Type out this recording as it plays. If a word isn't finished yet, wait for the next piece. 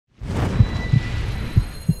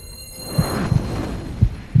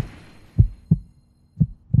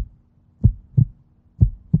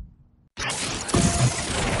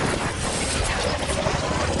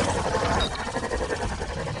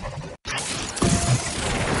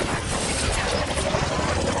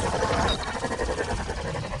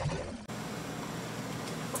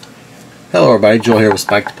Hello everybody, Joel here with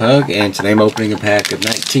Spike the Pug, and today I'm opening a pack of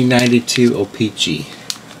 1992 O-Pee-Chee.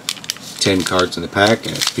 10 cards in the pack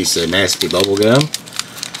and a piece of nasty bubble gum.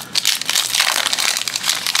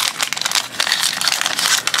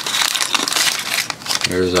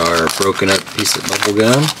 Here's our broken up piece of bubble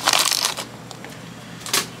gum.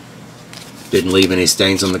 Didn't leave any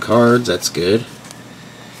stains on the cards, that's good.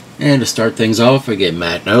 And to start things off, I get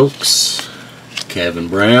Matt Noakes, Kevin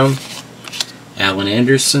Brown, Alan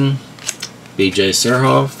Anderson, B.J.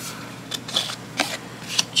 Surhoff,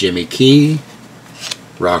 Jimmy Key,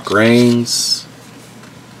 Rock Raines,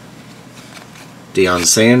 Deion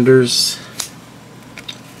Sanders,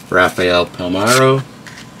 Rafael Palmeiro,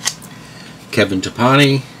 Kevin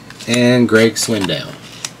Tapani, and Greg Swindell.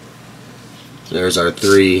 So there's our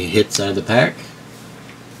 3 hits out of the pack.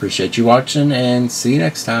 Appreciate you watching and see you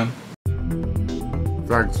next time.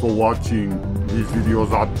 Thanks for watching. These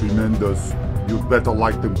videos are tremendous. You better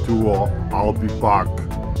like them too or I'll be back.